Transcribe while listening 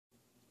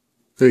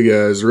Hey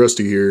guys,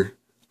 Rusty here.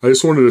 I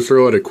just wanted to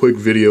throw out a quick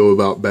video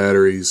about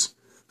batteries.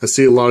 I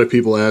see a lot of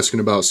people asking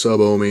about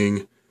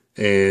sub-ohming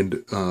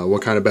and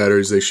what kind of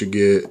batteries they should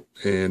get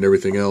and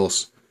everything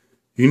else.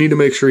 You need to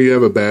make sure you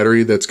have a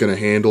battery that's going to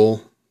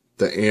handle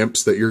the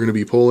amps that you're going to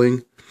be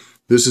pulling.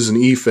 This is an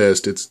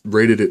E-Fest. It's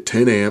rated at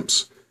 10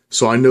 amps,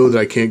 so I know that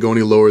I can't go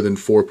any lower than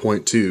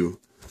 4.2.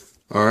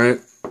 Alright?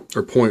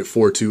 Or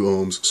 0.42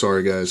 ohms.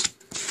 Sorry guys.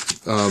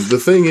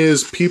 The thing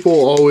is, people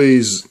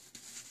always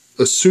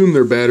assume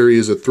their battery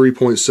is a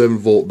 3.7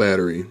 volt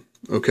battery.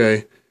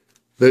 Okay,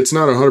 that's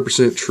not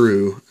 100%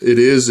 true. It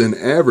is an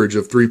average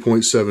of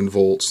 3.7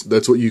 volts.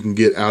 That's what you can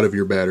get out of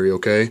your battery.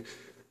 Okay,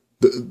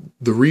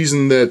 the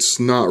reason that's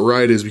not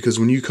right is because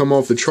when you come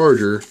off the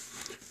charger,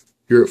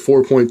 you're at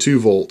 4.2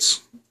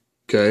 volts.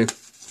 Okay,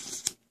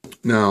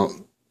 now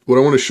what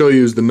I want to show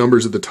you is the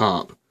numbers at the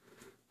top.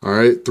 All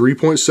right,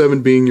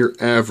 3.7 being your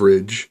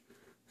average.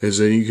 As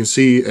you can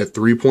see, at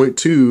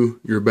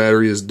 3.2, your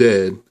battery is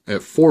dead. At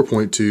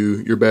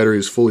 4.2, your battery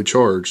is fully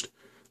charged.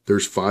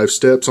 There's 5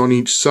 steps on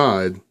each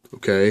side,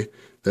 okay?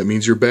 That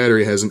means your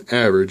battery has an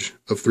average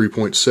of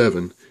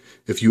 3.7.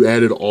 If you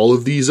added all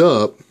of these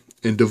up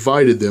and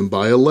divided them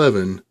by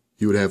 11,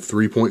 you would have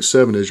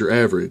 3.7 as your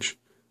average,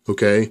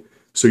 okay?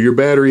 So your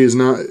battery is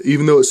not,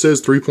 even though it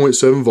says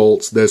 3.7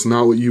 volts, that's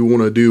not what you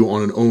want to do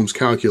on an ohms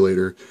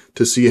calculator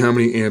to see how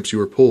many amps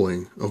you are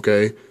pulling,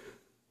 okay?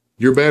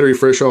 Your battery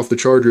fresh off the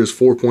charger is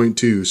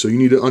 4.2, so you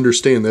need to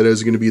understand that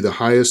is going to be the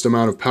highest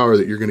amount of power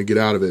that you're going to get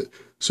out of it.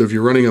 So if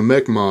you're running a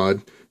mech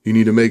mod, you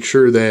need to make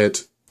sure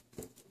that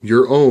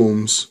your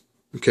ohms,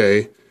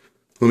 okay,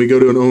 let me go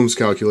to an ohms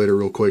calculator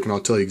real quick and I'll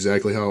tell you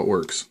exactly how it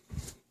works.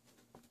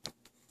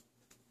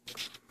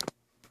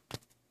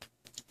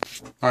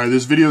 Alright,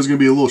 this video is going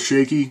to be a little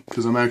shaky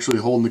because I'm actually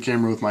holding the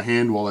camera with my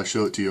hand while I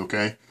show it to you,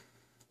 okay?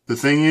 The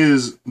thing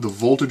is, the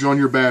voltage on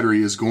your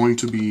battery is going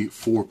to be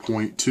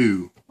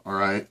 4.2,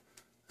 alright?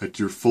 At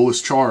your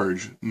fullest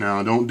charge.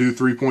 Now don't do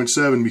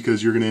 3.7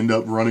 because you're going to end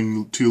up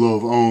running too low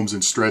of ohms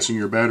and stressing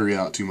your battery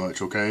out too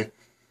much, okay?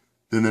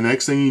 Then the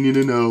next thing you need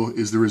to know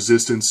is the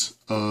resistance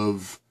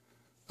of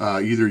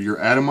either your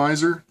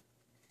atomizer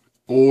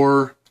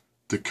or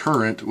the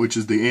current, which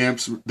is the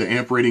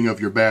amp rating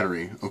of your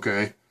battery,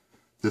 okay?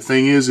 The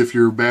thing is, if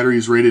your battery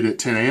is rated at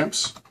 10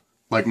 amps,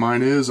 like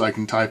mine is, I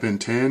can type in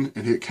 10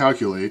 and hit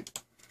calculate.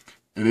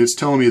 And it's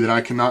telling me that I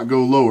cannot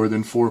go lower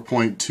than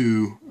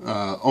 4.2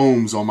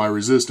 ohms on my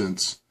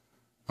resistance,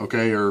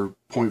 okay, or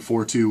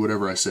 0.42,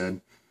 whatever I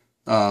said.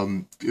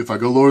 If I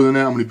go lower than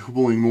that, I'm going to be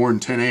pulling more than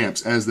 10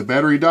 amps. As the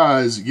battery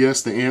dies,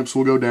 yes, the amps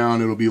will go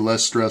down. It'll be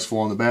less stressful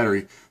on the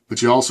battery.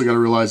 But you also got to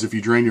realize if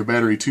you drain your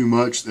battery too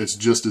much, that's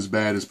just as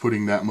bad as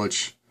putting that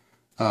much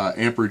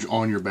amperage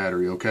on your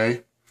battery,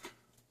 okay?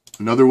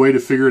 Another way to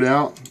figure it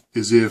out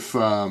is if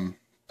you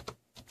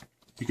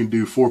can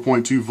do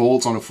 4.2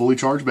 volts on a fully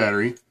charged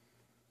battery.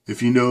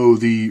 If you know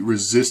the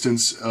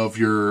resistance of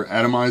your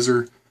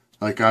atomizer,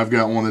 like I've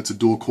got one that's a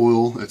dual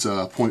coil, it's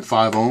a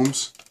 0.5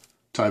 ohms,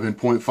 type in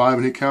 0.5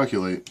 and hit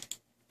calculate.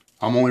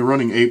 I'm only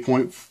running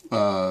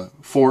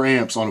 8.4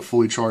 amps on a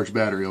fully charged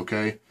battery,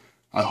 okay?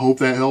 I hope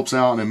that helps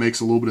out and it makes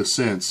a little bit of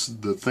sense.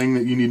 The thing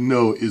that you need to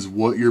know is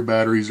what your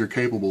batteries are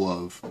capable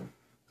of.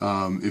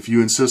 If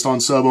you insist on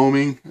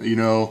sub-ohming, you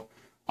know,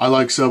 I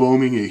like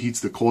sub-ohming. It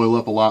heats the coil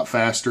up a lot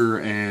faster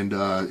and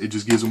it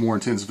just gives a more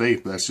intense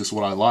vape. That's just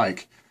what I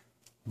like.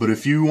 But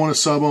if you want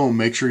to sub-ohm,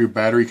 make sure your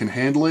battery can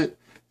handle it.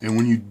 And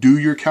when you do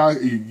your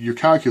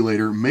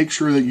calculator, make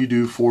sure that you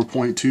do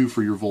 4.2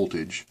 for your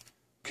voltage.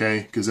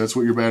 Okay? Because that's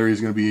what your battery is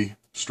going to be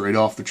straight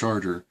off the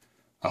charger.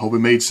 I hope it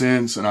made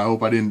sense, and I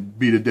hope I didn't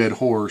beat a dead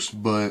horse,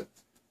 but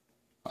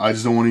I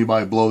just don't want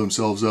anybody to blow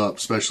themselves up,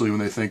 especially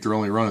when they think they're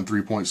only running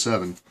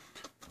 3.7.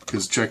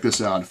 Because check this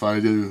out. If I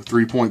do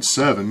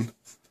 3.7,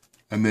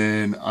 and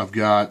then I've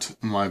got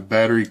my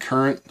battery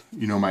current,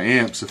 you know, my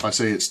amps, if I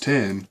say it's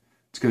 10,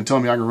 it's going to tell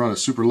me I can run a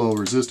super low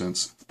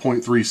resistance,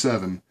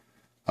 0.37.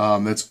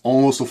 That's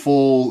almost a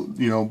full,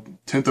 you know,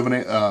 tenth of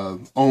an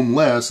ohm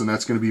less, and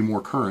that's going to be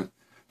more current.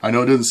 I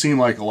know it doesn't seem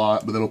like a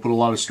lot, but that'll put a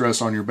lot of stress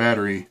on your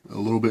battery. A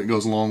little bit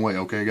goes a long way,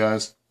 okay,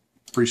 guys?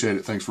 Appreciate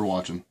it. Thanks for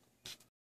watching.